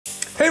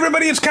Hey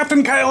everybody, it's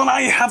Captain Kyle and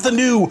I have the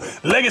new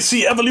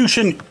Legacy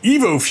Evolution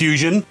Evo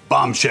Fusion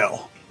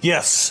Bombshell.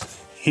 Yes,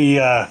 he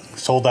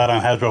sold that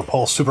on Hasbro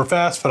Pulse super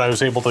fast, but I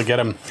was able to get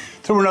him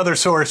through another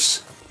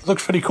source. It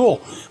looks pretty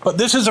cool. But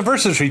this is a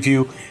versus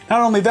review.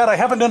 Not only that, I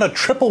haven't done a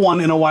triple one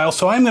in a while,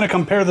 so I'm going to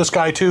compare this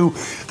guy to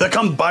the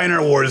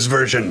Combiner Wars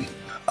version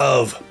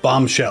of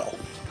Bombshell,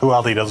 who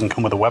oddly doesn't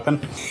come with a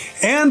weapon,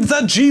 and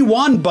the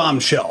G1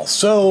 Bombshell.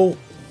 So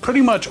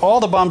pretty much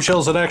all the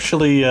Bombshells that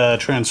actually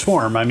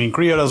transform. I mean,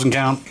 Creo doesn't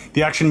count.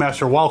 The Action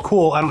Master, while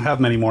cool, I don't have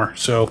many more.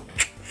 So,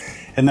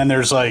 and then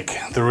there's like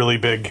the really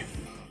big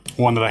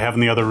one that I have in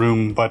the other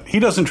room, but he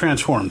doesn't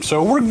transform.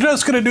 So we're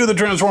just gonna do the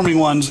transforming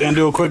ones and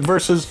do a quick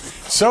versus.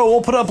 So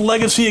we'll put up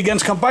Legacy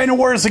against Combiner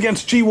Wars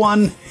against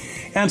G1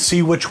 and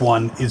see which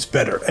one is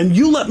better. And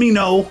you let me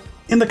know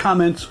in the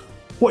comments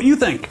what you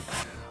think.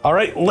 All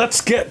right,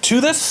 let's get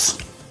to this.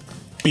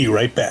 Be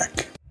right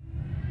back.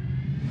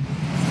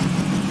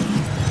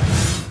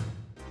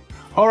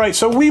 All right,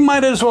 so we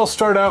might as well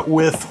start out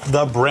with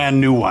the brand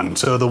new one.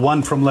 So the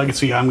one from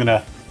Legacy, I'm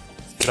gonna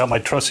get out my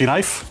trusty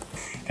knife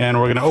and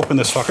we're gonna open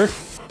this fucker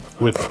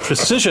with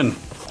precision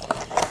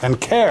and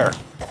care.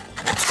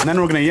 And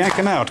then we're gonna yank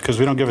him out because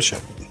we don't give a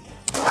shit.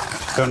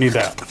 Don't need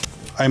that.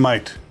 I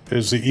might.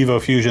 There's the Evo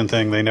Fusion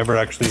thing. They never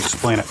actually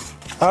explain it.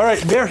 All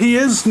right, there he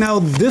is. Now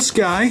this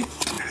guy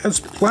has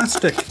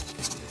plastic.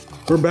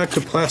 We're back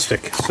to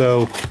plastic.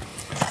 So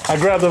I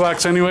grabbed the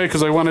box anyway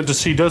because I wanted to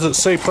see, does it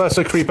say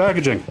plastic-free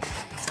packaging?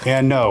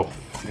 And no,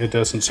 it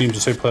doesn't seem to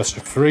say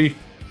plastic-free.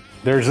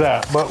 There's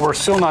that, but we're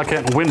still not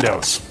getting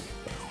windows.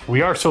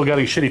 We are still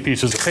getting shitty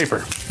pieces of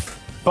paper.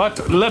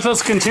 But let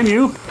us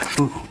continue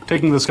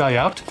taking this guy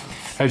out.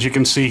 As you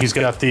can see, he's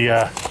got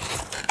the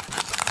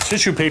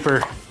tissue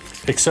paper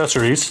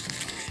accessories.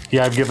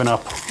 Yeah, I've given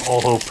up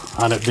all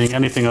hope on it being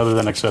anything other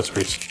than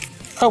accessories.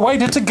 Oh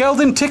wait, it's a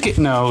Gelden ticket.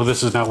 No,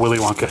 this is not Willy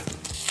Wonka.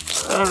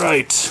 All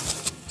right.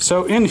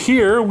 So in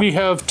here we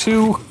have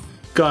two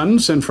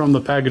guns, and from the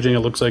packaging it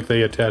looks like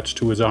they attach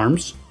to his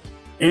arms.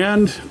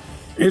 And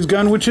his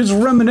gun, which is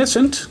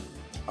reminiscent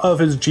of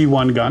his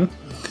G1 gun,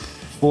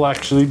 we'll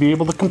actually be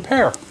able to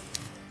compare.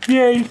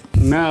 Yay!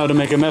 Now to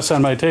make a mess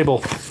on my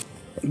table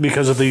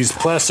because of these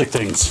plastic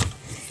things.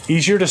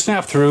 Easier to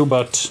snap through,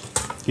 but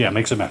yeah,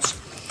 makes a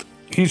mess.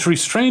 He's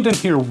restrained in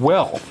here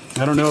well.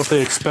 I don't know if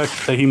they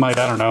expect that he might,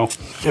 I don't know,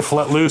 if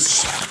let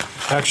loose,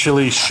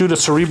 actually shoot a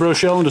cerebro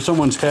shell into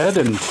someone's head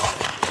and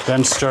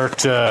then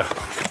start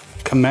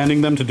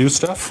commanding them to do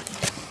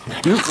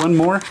stuff. Oop, one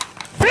more.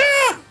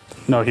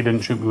 No, he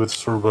didn't shoot me with a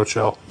cerebro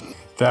shell.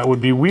 That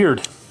would be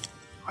weird.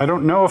 I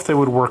don't know if they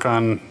would work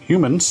on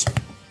humans,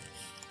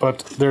 but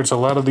there's a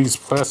lot of these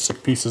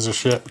plastic pieces of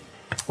shit,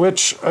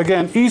 which,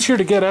 again, easier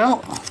to get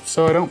out,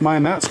 so I don't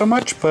mind that so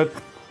much, but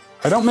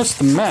I don't miss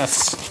the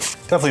mess.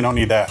 Definitely don't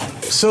need that.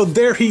 So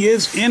there he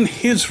is in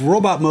his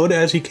robot mode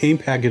as he came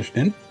packaged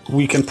in.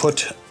 We can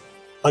put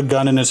a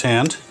gun in his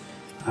hand.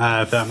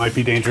 That might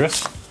be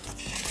dangerous.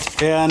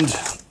 And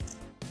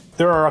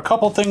there are a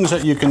couple things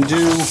that you can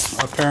do,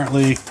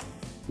 apparently,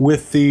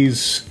 with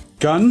these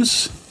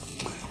guns.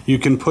 You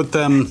can put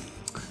them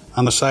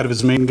on the side of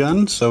his main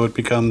gun, so it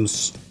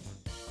becomes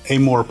a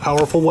more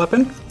powerful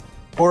weapon.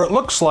 Or it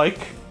looks like,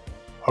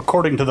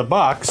 according to the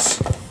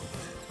box,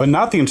 but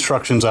not the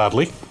instructions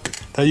oddly,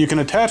 that you can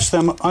attach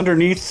them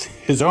underneath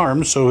his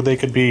arms so they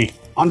could be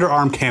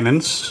underarm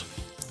cannons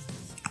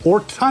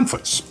or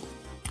tonfas,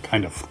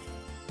 kind of.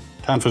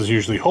 Tonfas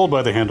usually hold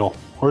by the handle,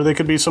 or they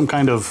could be some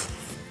kind of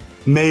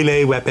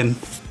melee weapon.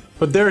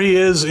 But there he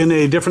is in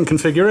a different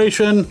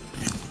configuration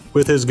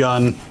with his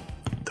gun.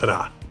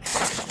 Ta-da.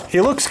 He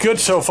looks good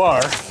so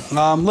far.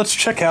 Let's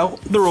check out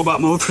the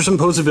robot mode for some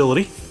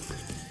posability.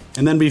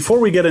 And then before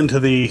we get into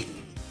the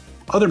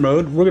other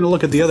mode, we're going to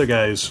look at the other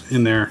guys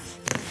in their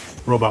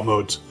robot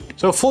modes.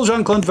 So full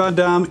Jean-Claude Van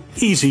Damme,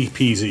 easy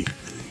peasy.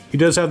 He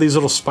does have these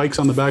little spikes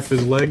on the back of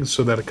his legs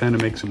so that it kind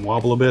of makes him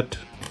wobble a bit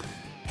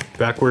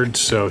backwards,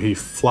 so he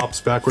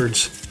flops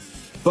backwards.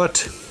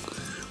 But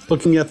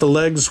looking at the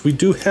legs, we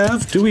do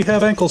we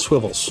have ankle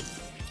swivels?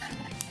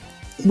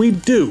 We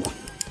do.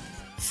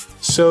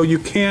 So you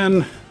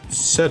can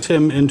set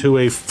him into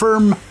a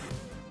firm,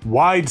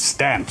 wide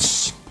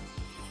stance,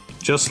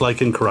 just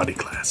like in karate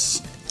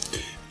class.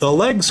 The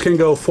legs can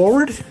go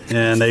forward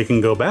and they can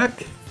go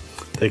back.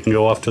 They can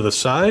go off to the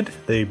side.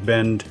 They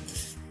bend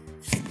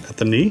at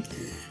the knee.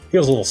 He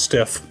goes a little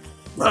stiff,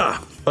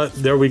 but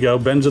there we go,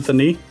 bends at the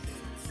knee.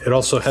 It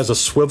also has a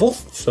swivel,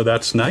 so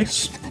that's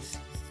nice.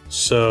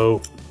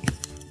 So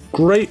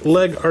great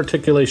leg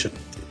articulation.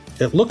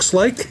 It looks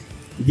like,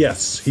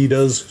 yes, he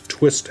does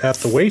twist at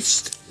the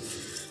waist.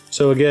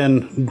 So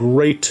again,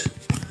 great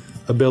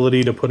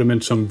ability to put him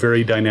in some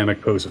very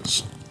dynamic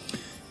poses.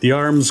 The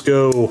arms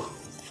go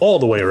all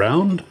the way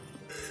around.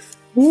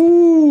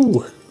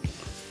 Woo!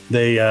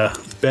 They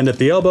bend at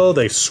the elbow,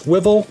 they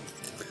swivel.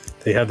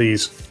 They have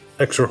these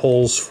extra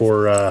holes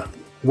for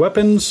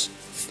weapons.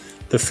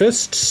 The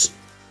fists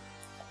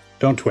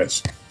don't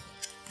twist,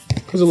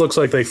 because it looks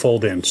like they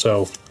fold in,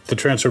 so the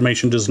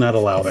transformation does not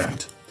allow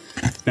that.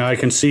 Now I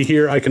can see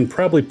here, I can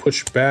probably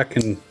push back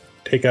and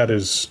take out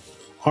his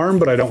arm,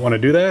 but I don't want to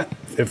do that.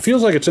 It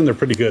feels like it's in there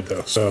pretty good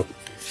though, so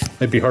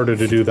it'd be harder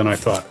to do than I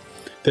thought.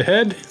 The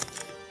head,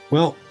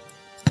 well,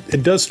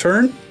 it does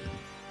turn.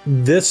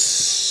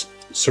 This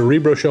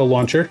cerebro shell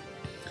launcher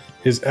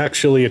is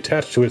actually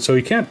attached to it, so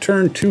he can't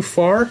turn too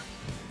far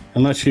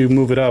unless you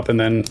move it up, and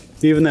then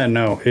even then,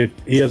 no.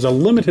 He has a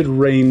limited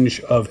range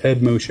of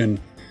head motion,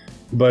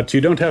 but you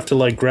don't have to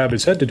like grab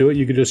his head to do it.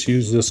 You can just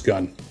use this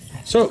gun.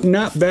 So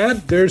not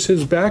bad. There's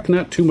his back,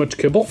 not too much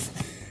kibble.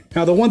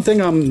 Now the one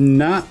thing I'm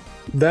not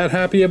that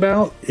happy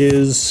about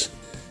is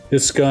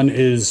this gun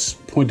is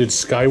pointed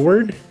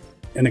skyward,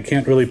 and it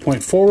can't really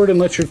point forward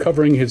unless you're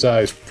covering his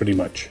eyes pretty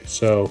much.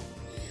 So,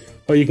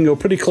 well, you can go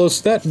pretty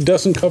close. That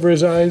doesn't cover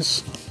his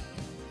eyes.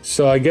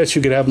 So I guess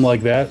you could have them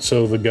like that,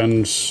 so the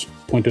gun's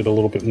pointed a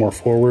little bit more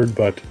forward,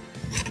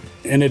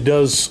 and it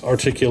does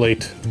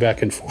articulate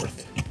back and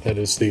forth. That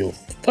is the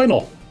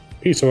final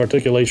piece of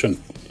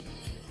articulation.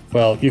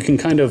 Well, you can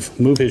kind of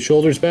move his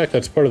shoulders back.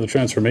 That's part of the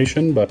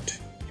transformation, but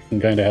you can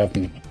kind of have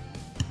him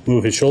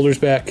move his shoulders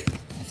back.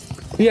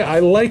 Yeah, I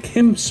like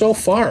him so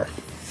far.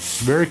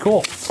 Very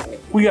cool.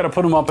 We got to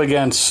put him up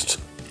against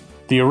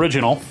the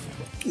original,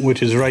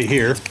 which is right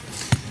here.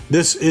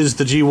 This is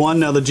the G1.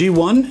 Now the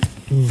G1,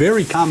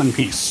 very common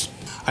piece.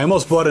 I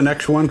almost bought an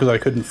extra one because I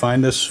couldn't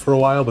find this for a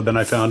while, but then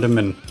I found him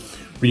and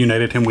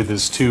reunited him with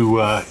his two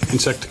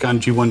Insecticon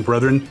G1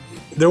 brethren.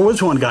 There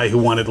was one guy who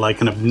wanted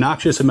like an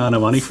obnoxious amount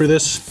of money for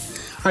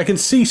this. I can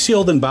see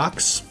sealed in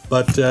box,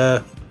 but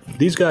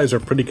these guys are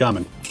pretty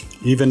common.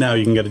 Even now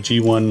you can get a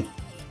G1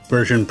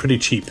 version pretty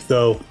cheap,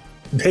 though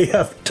they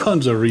have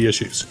tons of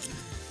reissues.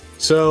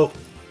 So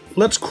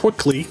let's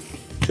quickly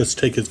just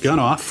take his gun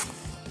off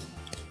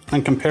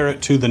and compare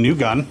it to the new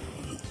gun,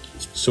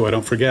 so I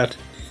don't forget.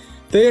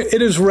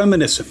 It is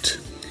reminiscent,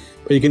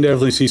 but you can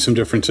definitely see some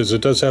differences.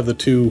 It does have the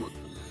two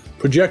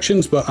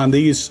projections, but on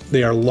these,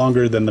 they are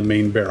longer than the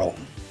main barrel.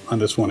 On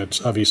this one,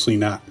 it's obviously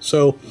not.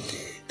 So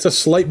it's a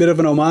slight bit of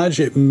an homage.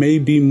 It may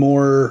be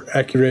more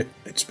accurate.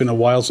 It's been a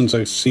while since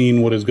I've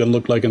seen what his gun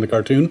looked like in the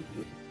cartoon,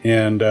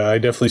 and I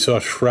definitely saw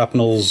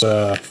shrapnels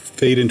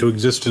fade into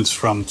existence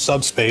from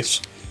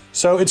subspace.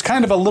 So it's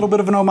kind of a little bit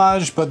of an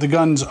homage, but the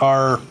guns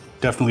are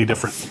definitely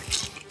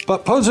different.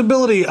 But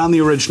posability on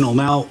the original.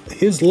 Now,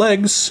 his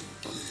legs,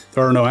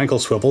 there are no ankle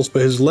swivels,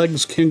 but his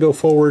legs can go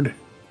forward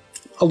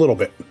a little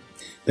bit.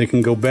 They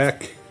can go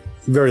back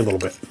very little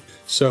bit.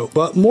 So,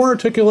 but more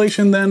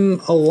articulation than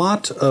a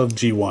lot of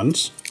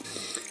G1s.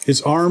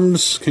 His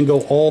arms can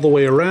go all the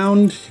way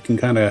around. You can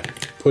kind of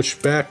push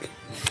back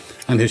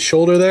on his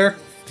shoulder there.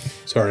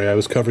 Sorry, I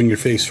was covering your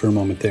face for a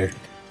moment there.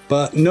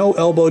 But no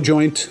elbow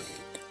joint,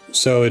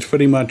 so it's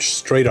pretty much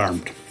straight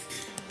armed.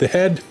 The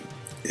head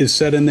is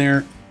set in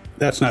there.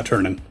 That's not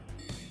turning.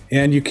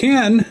 And you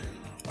can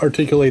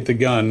articulate the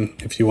gun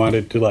if you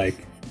wanted to like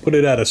put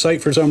it out of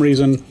sight for some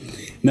reason.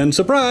 And then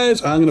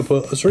surprise, I'm gonna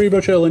put a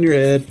cerebro shell in your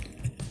head.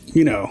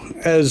 You know,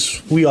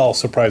 as we all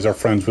surprise our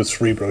friends with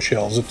cerebro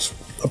shells. It's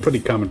a pretty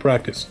common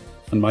practice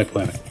on my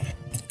planet.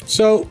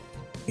 So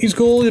he's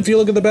cool. If you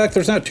look at the back,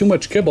 there's not too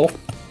much kibble.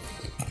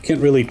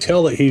 Can't really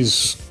tell that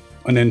he's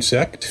an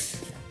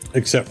insect,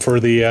 except for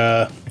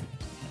the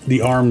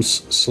arms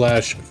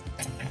slash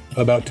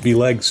about to be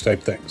legs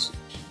type things.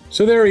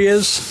 So there he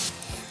is.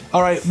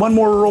 All right, one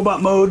more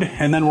robot mode,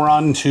 and then we're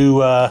on to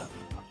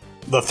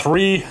the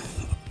 3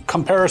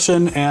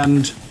 comparison,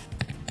 and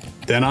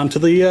then on to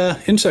the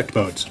insect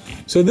modes.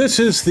 So this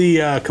is the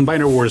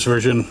Combiner Wars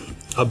version,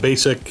 a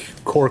basic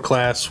core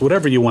class,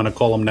 whatever you want to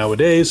call them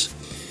nowadays.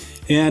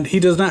 And he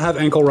does not have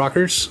ankle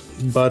rockers,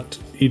 but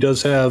he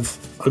does have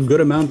a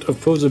good amount of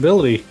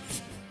posability.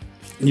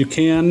 You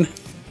can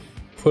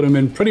put him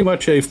in pretty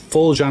much a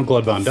full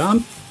Jean-Claude Van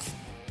Damme.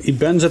 He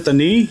bends at the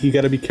knee. You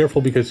got to be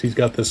careful because he's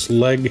got this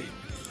leg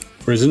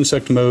for his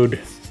insect mode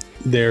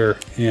there,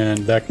 and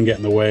that can get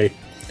in the way.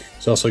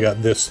 He's also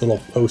got this little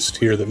post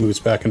here that moves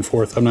back and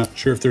forth. I'm not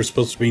sure if they're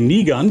supposed to be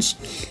knee guns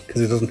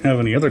because he doesn't have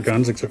any other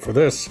guns except for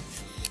this.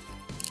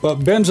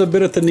 But bends a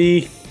bit at the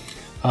knee.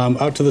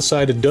 Out to the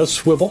side, it does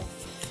swivel.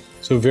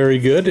 So very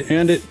good.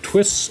 And it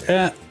twists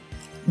at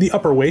the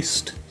upper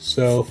waist.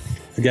 So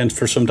again,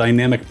 for some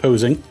dynamic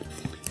posing.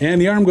 And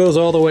the arm goes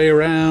all the way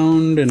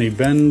around, and he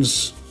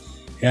bends,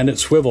 and it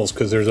swivels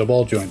because there's a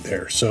ball joint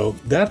there. So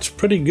that's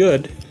pretty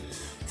good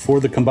for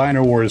the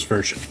Combiner Wars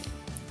version.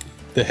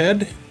 The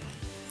head,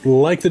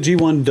 like the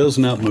G1, does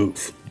not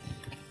move.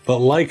 But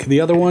like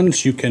the other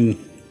ones, you can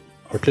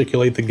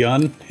articulate the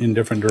gun in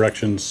different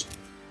directions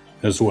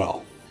as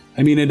well.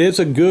 I mean, it is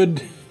a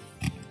good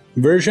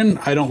version.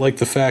 I don't like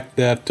the fact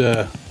that,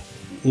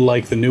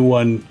 like the new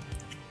one,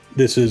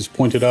 this is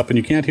pointed up and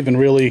you can't even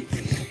really,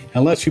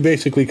 unless you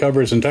basically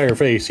cover his entire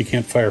face, you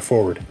can't fire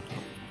forward.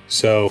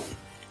 So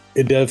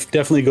it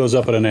definitely goes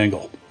up at an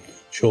angle.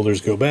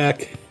 Shoulders go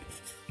back.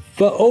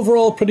 But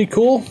overall, pretty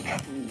cool.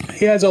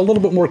 He has a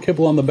little bit more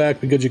kibble on the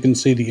back because you can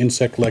see the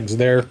insect legs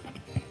there,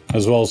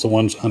 as well as the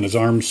ones on his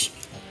arms.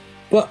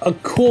 But a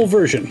cool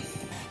version.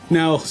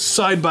 Now,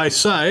 side by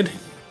side,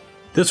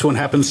 this one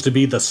happens to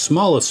be the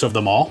smallest of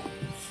them all.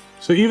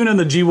 So even in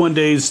the G1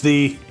 days,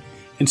 the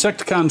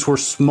Insecticons were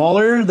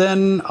smaller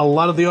than a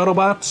lot of the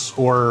Autobots,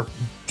 or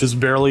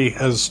just barely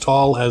as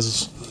tall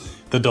as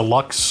the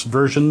deluxe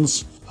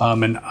versions,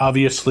 and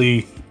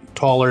obviously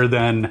taller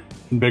than,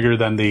 bigger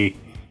than the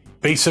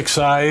basic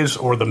size,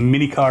 or the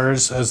mini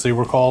cars as they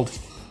were called,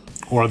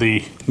 or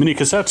the mini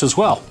cassettes as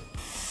well.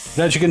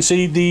 But as you can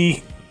see,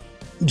 the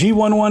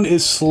G1 one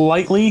is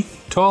slightly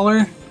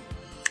taller,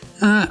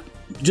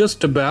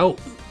 just about,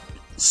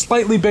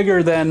 slightly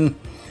bigger than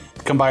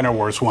the Combiner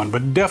Wars one,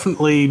 but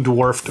definitely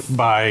dwarfed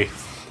by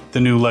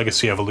the new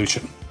Legacy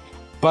Evolution.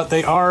 But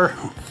they are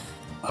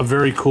a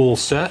very cool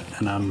set,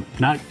 and I'm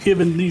not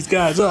giving these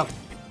guys up.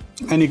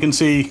 And you can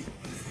see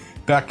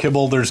back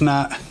kibble, there's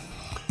not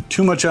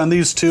too much on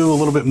these two, a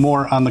little bit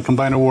more on the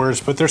Combiner Wars,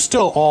 but they're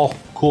still all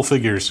cool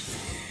figures.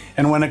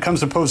 And when it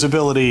comes to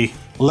posability,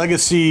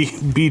 Legacy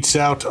beats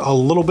out a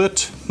little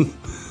bit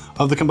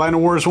of the Combiner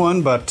Wars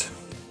one, but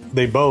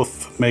they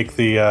both make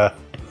the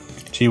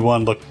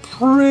G1 look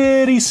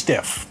pretty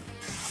stiff.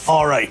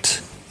 All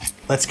right,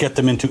 let's get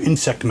them into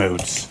insect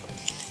modes.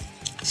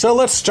 So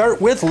let's start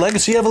with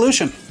Legacy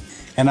Evolution.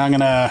 And I'm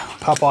gonna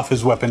pop off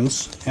his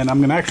weapons, and I'm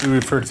gonna actually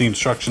refer to the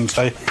instructions.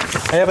 I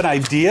have an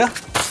idea,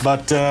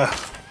 but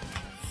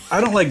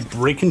I don't like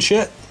breaking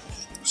shit.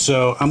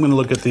 So I'm gonna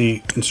look at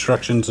the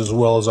instructions as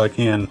well as I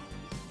can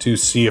to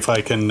see if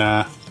I can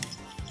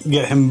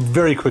get him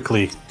very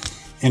quickly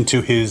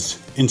into his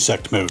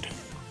insect mode.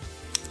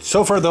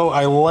 So far though,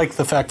 I like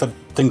the fact that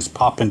things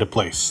pop into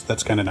place.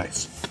 That's kind of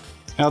nice.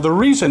 Now the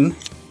reason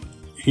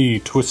he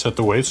twists at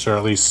the waist, or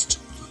at least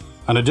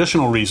an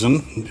additional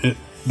reason,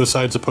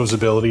 besides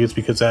opposability, is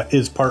because that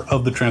is part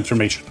of the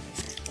transformation.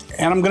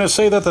 And I'm gonna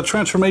say that the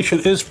transformation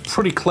is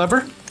pretty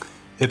clever.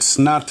 It's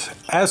not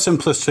as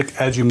simplistic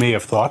as you may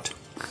have thought.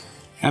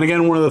 And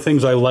again, one of the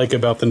things I like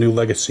about the new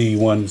Legacy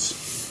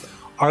ones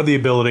are the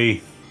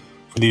ability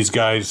for these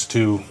guys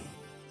to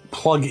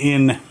plug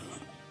in,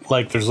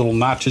 like there's little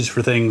notches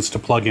for things to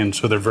plug in,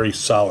 so they're very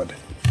solid.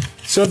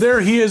 So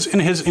there he is in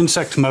his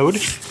insect mode.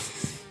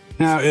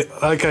 Now,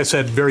 like I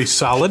said, very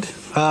solid.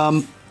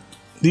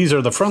 These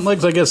are the front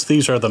legs, I guess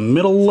these are the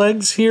middle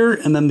legs here,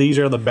 and then these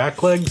are the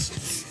back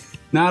legs.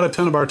 Not a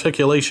ton of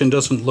articulation,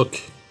 doesn't look,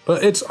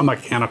 but it's a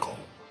mechanical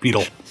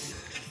beetle.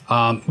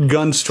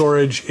 Gun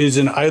storage is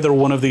in either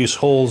one of these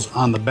holes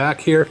on the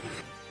back here.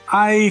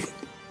 I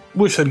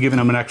wish I'd given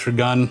him an extra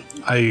gun.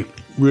 I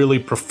really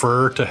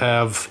prefer to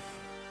have,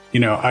 you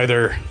know,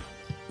 either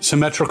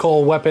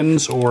symmetrical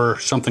weapons or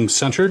something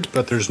centered,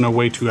 but there's no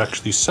way to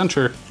actually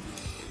center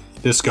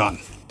this gun.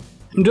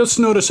 I'm just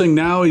noticing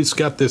now he's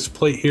got this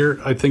plate here.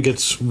 I think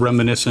it's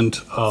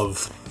reminiscent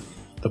of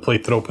the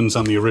plate that opens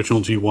on the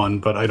original G1,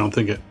 but I don't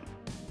think it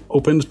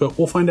opens, but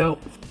we'll find out.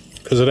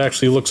 Because it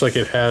actually looks like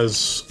it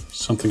has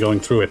something going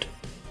through it.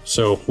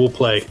 So we'll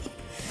play.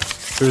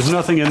 There's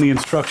nothing in the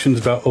instructions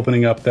about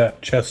opening up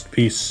that chest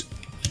piece.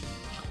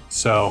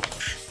 So,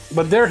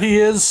 but there he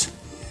is.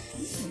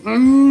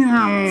 And,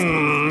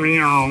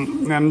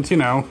 you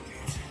know,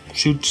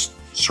 shoots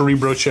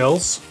cerebro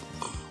shells.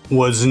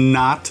 Was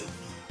not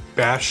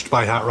bashed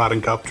by Hot Rod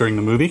and Cup during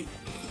the movie.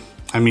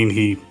 I mean,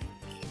 he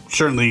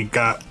certainly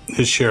got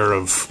his share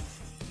of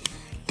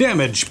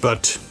damage,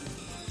 but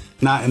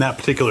not in that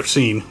particular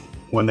scene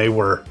when they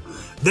were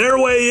their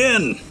way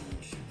in.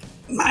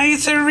 My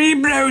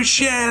cerebro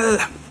shell!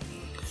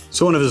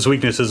 So one of his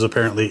weaknesses,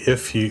 apparently,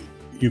 if you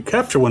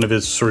capture one of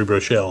his cerebro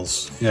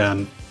shells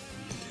and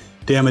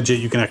damage it,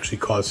 you can actually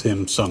cause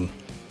him some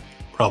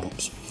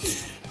problems.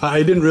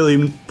 I didn't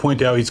really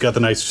point out he's got the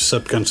nice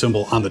Decepticon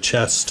symbol on the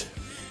chest.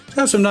 It's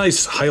got some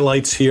nice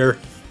highlights here.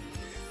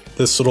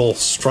 This little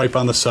stripe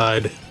on the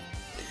side.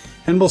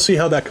 And we'll see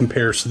how that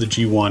compares to the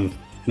G1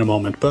 in a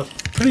moment, but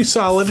pretty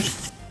solid.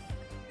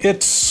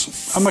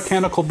 It's a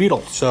mechanical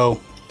beetle, so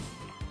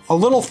a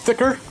little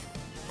thicker.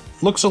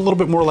 Looks a little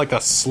bit more like a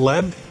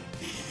sled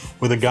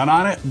with a gun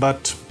on it,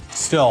 but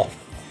still,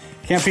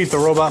 can't beat the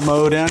robot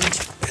mode, and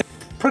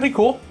pretty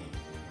cool.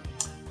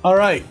 All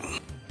right,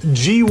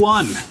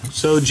 G1.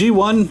 So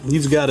G1,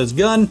 he's got his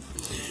gun.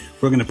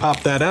 We're gonna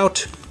pop that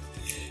out.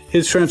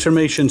 His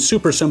transformation,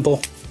 super simple.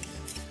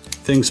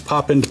 Things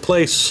pop into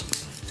place,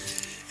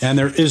 and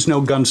there is no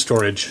gun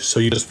storage,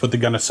 so you just put the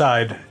gun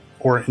aside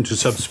or into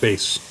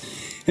subspace.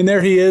 And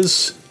there he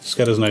is. He's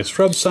got his nice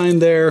rub sign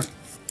there.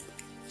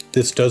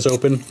 This does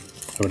open.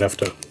 I would have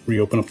to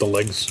reopen up the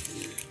legs,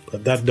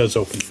 but that does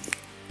open.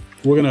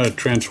 We're gonna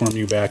transform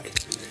you back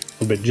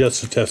a little bit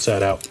just to test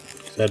that out,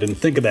 because I didn't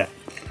think of that.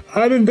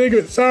 I didn't think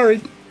of it,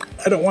 sorry.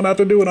 I don't want to have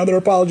to do another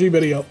apology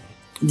video.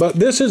 But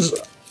this is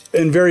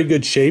in very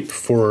good shape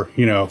for,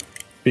 you know,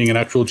 being an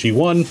actual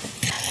G1.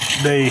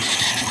 They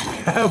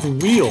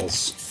have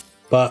wheels,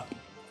 but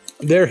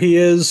there he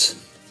is.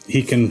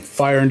 He can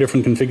fire in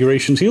different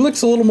configurations. He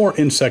looks a little more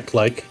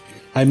insect-like.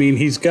 I mean,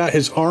 he's got,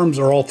 his arms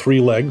are all three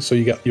legs, so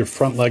you got your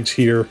front legs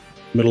here,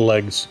 middle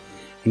legs,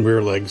 and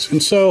rear legs.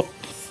 And so,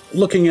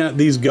 looking at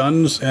these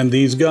guns and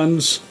these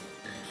guns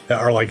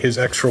that are like his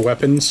extra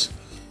weapons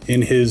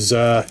in his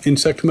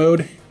insect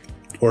mode,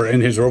 or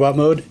in his robot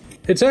mode,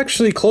 it's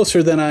actually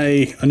closer than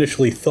I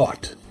initially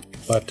thought.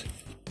 But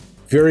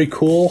Very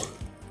cool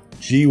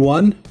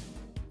G1,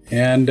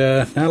 and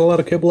not a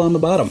lot of kibble on the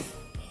bottom,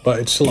 but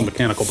it's still a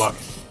mechanical body.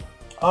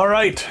 All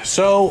right,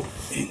 so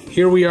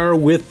here we are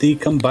with the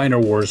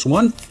Combiner Wars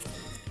one,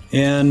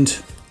 and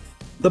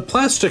the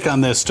plastic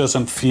on this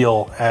doesn't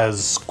feel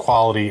as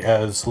quality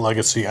as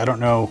Legacy. I don't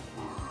know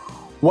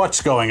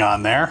what's going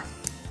on there,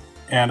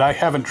 and I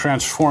haven't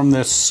transformed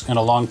this in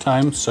a long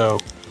time, so,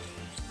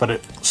 but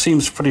it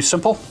seems pretty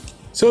simple.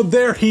 So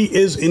there he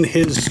is in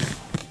his,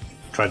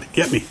 tried to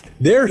get me.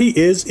 There he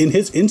is in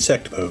his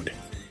insect mode.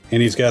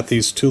 And he's got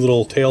these two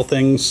little tail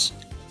things.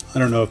 I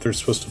don't know if they're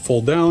supposed to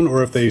fold down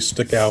or if they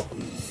stick out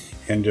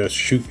and just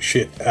shoot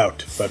shit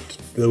out, but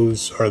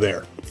those are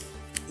there.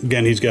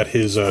 Again, he's got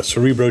his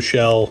cerebro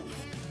shell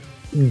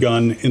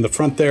gun in the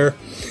front there.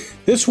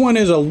 This one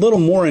is a little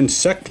more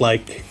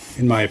insect-like,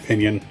 in my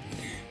opinion,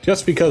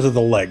 just because of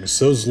the legs.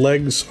 Those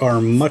legs are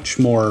much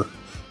more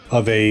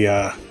of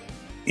a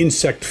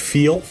insect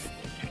feel,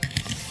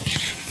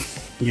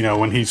 you know,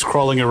 when he's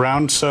crawling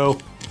around. So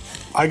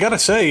I gotta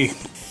say,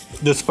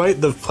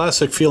 despite the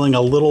plastic feeling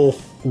a little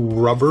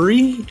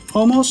rubbery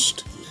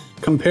almost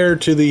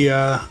compared to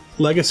the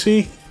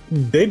Legacy,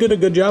 they did a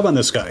good job on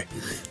this guy.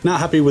 Not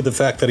happy with the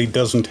fact that he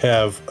doesn't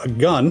have a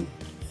gun,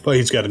 but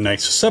he's got a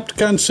nice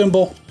Decepticon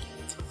symbol.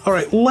 All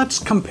right, let's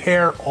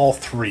compare all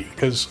three,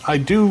 because I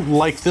do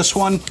like this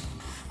one.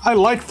 I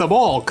like them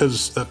all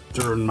because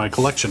they're in my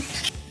collection.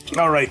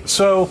 All right,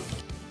 so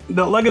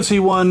the Legacy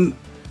one,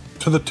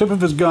 to the tip of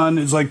his gun,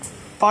 is like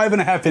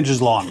 5.5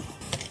 inches long.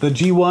 The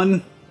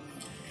G1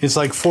 is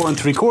like 4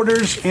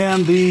 3/4,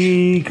 and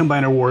the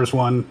Combiner Wars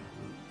one,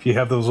 if you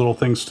have those little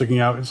things sticking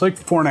out, it's like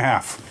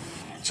 4.5.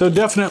 So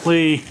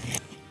definitely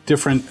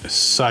different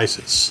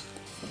sizes.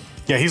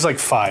 Yeah, he's like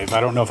 5. I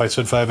don't know if I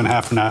said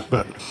 5.5 or not,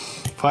 but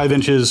 5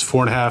 inches,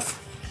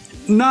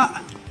 4.5.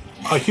 Not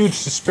a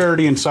huge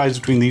disparity in size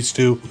between these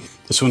two.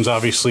 This one's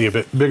obviously a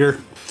bit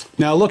bigger.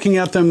 Now, looking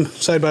at them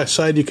side by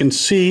side, you can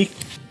see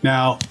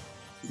now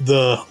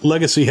the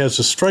Legacy has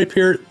a stripe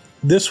here.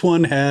 This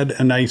one had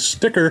a nice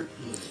sticker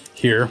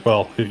here.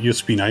 Well, it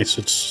used to be nice.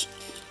 It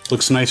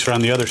looks nicer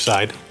on the other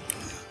side.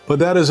 But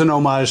that is an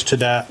homage to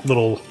that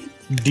little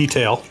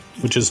detail,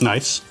 which is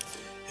nice.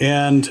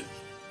 And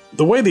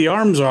the way the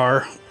arms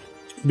are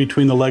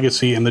between the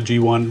Legacy and the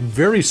G1,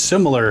 very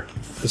similar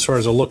as far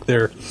as a look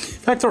there. In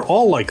fact, they're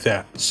all like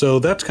that, so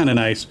that's kind of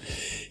nice.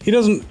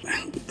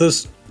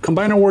 This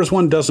Combiner Wars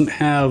one doesn't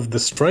have the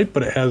stripe,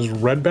 but it has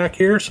red back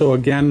here, so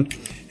again,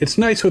 it's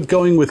nice with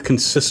going with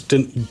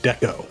consistent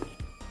deco.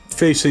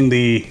 Facing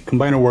the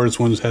Combiner Wars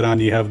one's head on,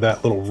 you have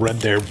that little red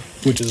there,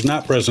 which is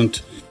not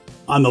present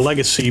on the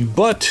Legacy,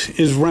 but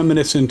is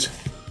reminiscent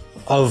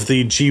of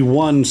the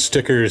G1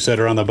 stickers that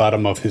are on the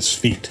bottom of his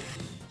feet.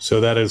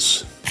 So that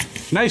is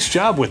nice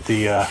job with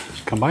the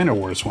Combiner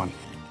Wars one.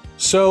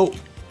 So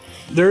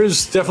there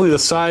is definitely the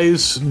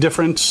size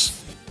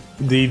difference.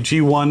 The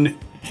G1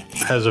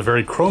 has a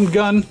very chromed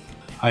gun.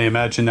 I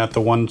imagine that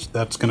the one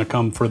that's going to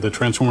come for the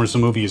Transformers the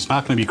movie is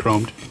not going to be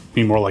chromed.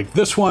 Be more like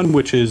this one,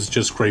 which is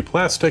just gray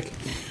plastic.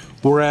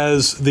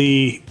 Whereas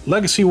the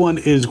Legacy one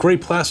is gray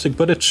plastic,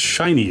 but it's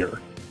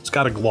shinier. It's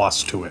got a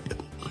gloss to it.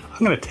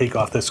 I'm going to take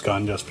off this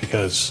gun just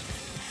because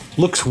it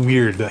looks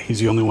weird that he's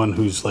the only one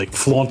who's like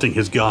flaunting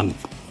his gun.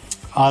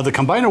 The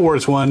Combiner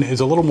Wars one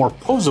is a little more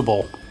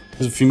posable,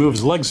 because if you move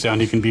his legs down,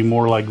 he can be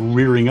more like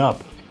rearing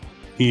up.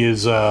 He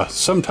is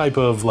some type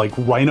of like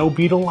rhino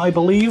beetle, I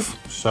believe.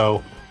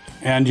 So,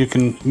 and you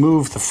can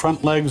move the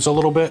front legs a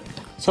little bit.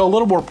 So a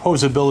little more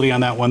posability on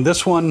that one.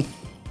 This one,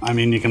 I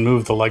mean, you can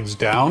move the legs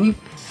down and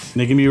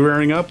they can be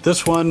rearing up.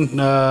 This one,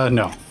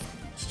 no,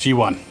 it's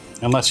G1,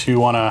 unless you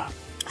want to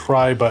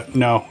try, but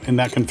no, in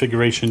that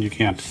configuration, you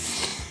can't.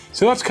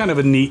 So that's kind of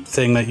a neat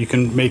thing that you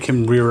can make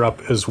him rear up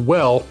as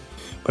well,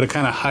 but it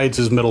kind of hides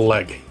his middle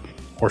leg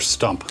or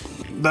stump.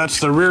 That's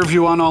the rear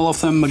view on all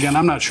of them. Again,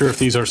 I'm not sure if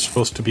these are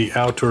supposed to be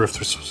out or if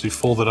they're supposed to be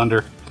folded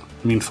under.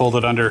 I mean,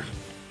 folded under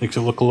makes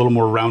it look a little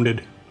more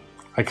rounded.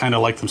 I kind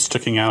of like them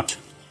sticking out.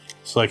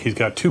 It's like he's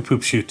got 2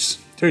 poop chutes.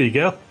 There you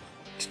go.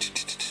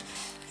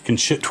 You can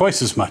shit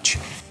twice as much.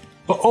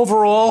 But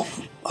overall,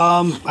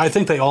 I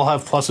think they all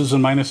have pluses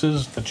and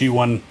minuses. The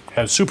G1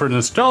 has super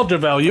nostalgia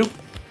value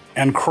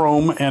and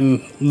chrome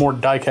and more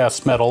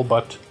die-cast metal,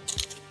 but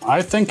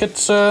I think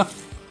it's a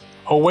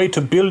way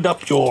to build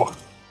up your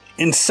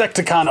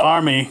Insecticon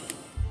army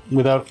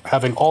without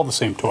having all the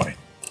same toy.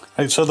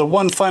 Right, so the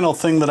one final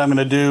thing that I'm going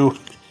to do,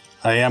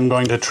 I am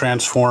going to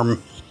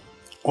transform,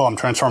 well, I'm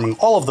transforming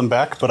all of them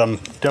back, but I'm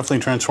definitely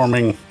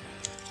transforming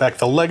back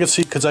the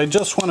Legacy because I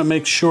just want to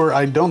make sure.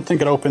 I don't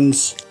think it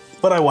opens,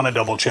 but I want to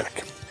double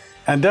check.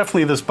 And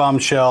definitely this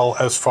Bombshell,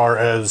 as far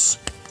as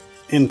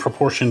in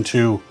proportion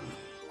to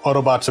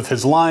Autobots of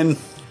his line,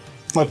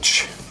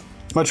 much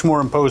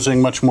more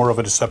imposing, much more of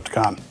a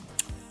Decepticon.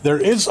 There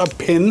is a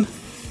pin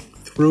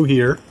through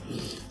here.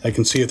 I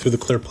can see it through the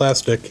clear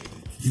plastic,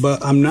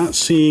 but I'm not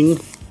seeing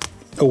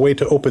a way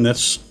to open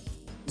this.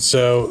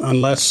 So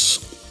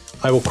unless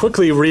I will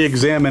quickly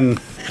re-examine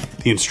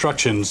the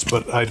instructions,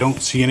 but I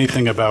don't see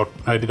anything about,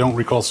 I don't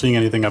recall seeing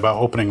anything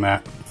about opening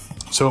that.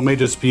 So it may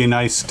just be a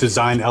nice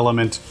design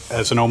element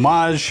as an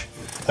homage,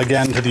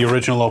 again, to the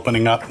original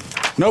opening up.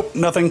 Nope,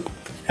 nothing.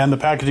 And the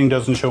packaging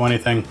doesn't show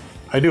anything.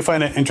 I do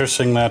find it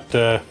interesting that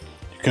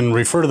you can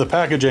refer to the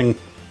packaging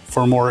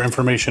for more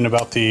information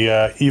about the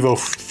Evo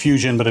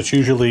Fusion, but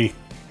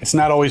it's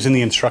not always in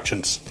the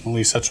instructions. At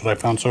least that's what I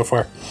found so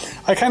far.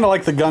 I kind of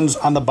like the guns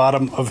on the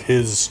bottom of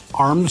his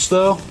arms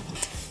though,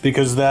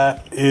 because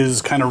that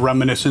is kind of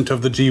reminiscent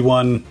of the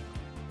G1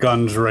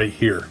 guns right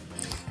here.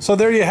 So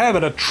there you have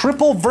it, a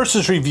triple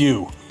versus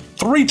review.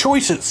 3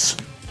 choices.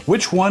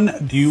 Which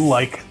one do you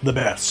like the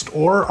best?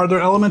 Or are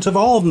there elements of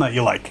all of them that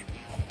you like?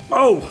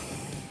 Oh,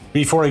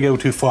 before I go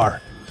too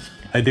far,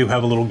 I do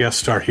have a little guest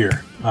star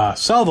here.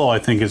 Salvo, I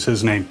think is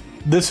his name.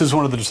 This is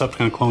one of the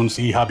Decepticon clones,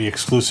 the eHobby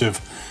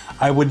exclusive.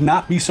 I would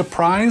not be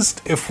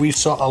surprised if we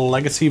saw a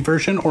Legacy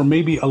version or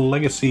maybe a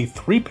Legacy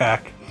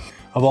 3-pack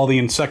of all the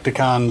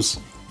Insecticons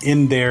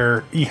in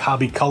their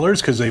eHobby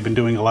colors, because they've been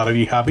doing a lot of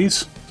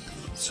eHobbies.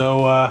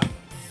 So,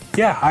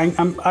 yeah,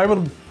 I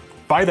would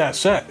buy that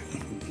set.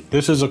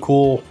 This is a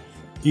cool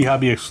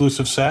eHobby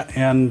exclusive set,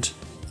 and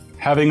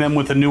having them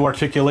with a new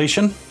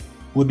articulation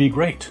would be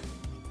great.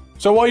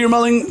 So while you're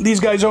mulling these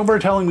guys over,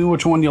 telling me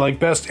which one you like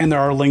best, and there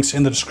are links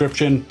in the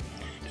description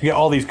to get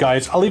all these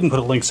guys. I'll even put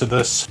links to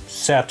this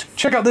set.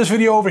 Check out this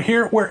video over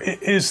here where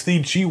it is the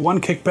G1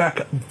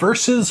 kickback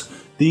versus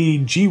the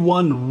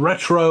G1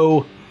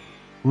 retro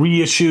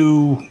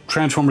reissue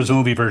Transformers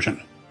movie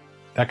version.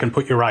 That can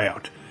put your eye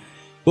out.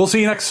 We'll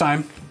see you next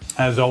time.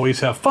 As always,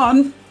 have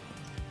fun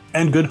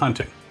and good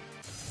hunting.